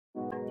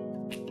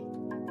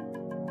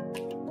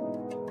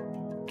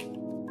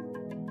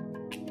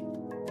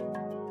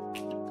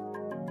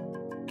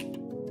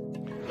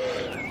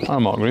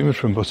I'm Mark Remus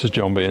from Butters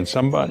John B in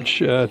Sandbach.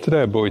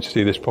 Today I brought you to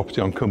see this property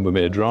on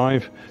Cumbermere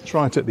Drive. It's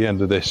right at the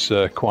end of this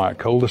quiet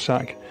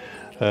cul-de-sac.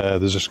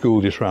 There's a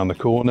school just round the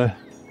corner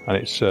and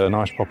it's a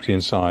nice property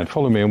inside.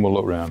 Follow me and we'll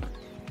look round.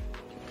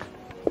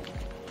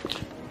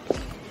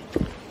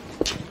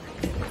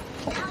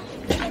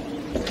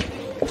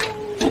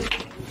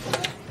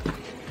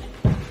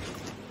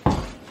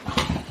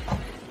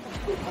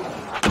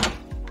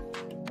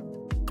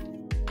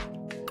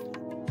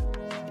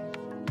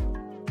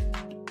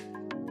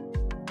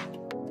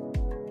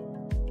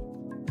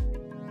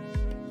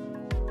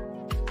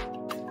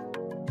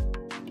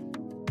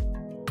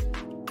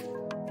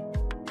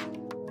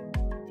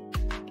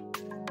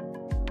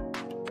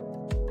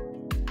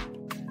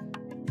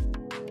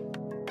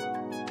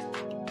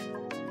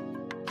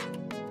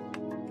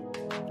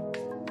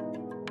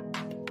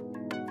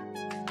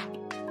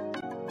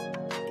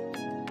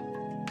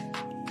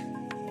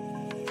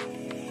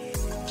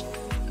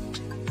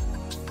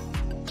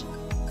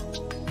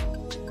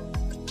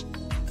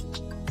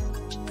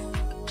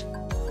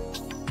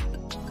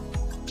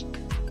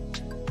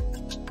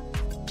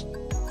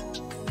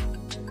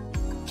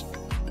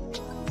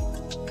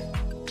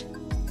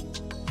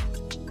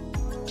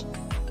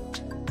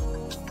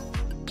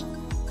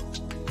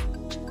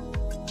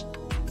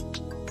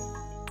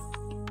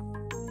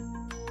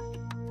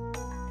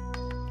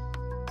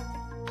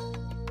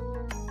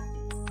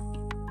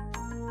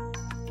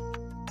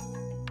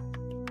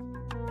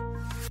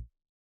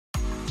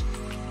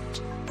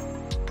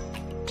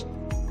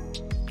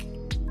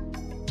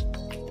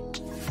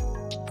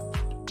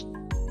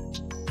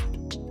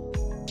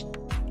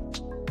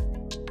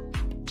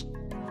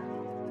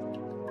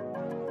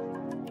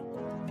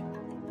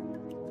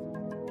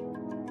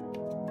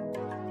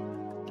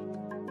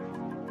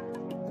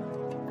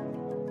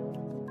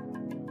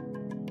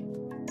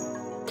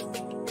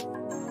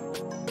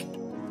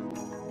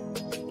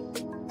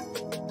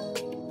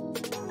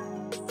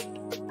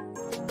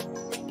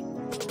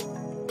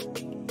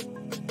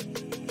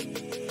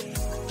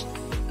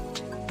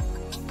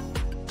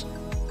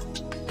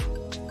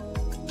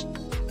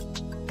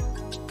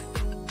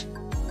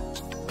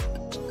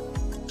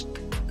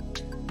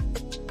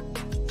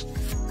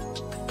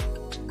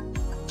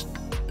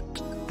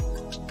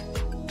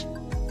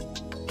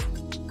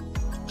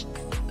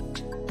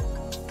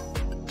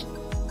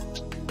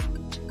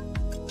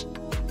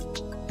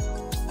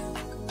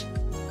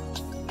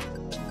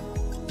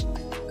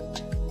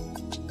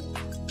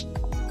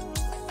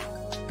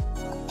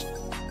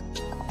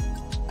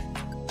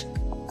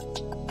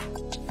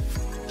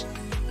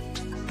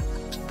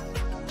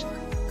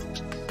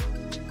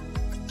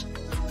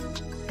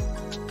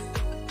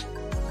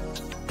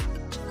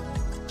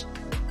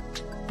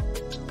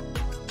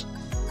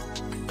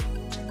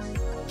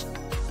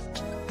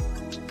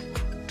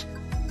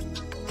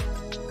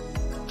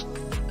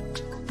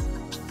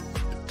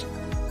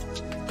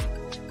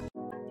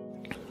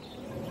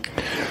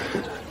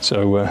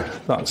 So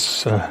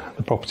that's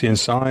the property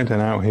inside, and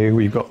out here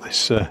we've got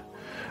this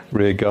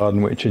rear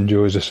garden which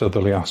enjoys a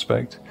southerly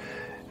aspect.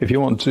 If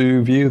you want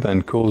to view,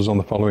 then call us on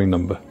the following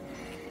number.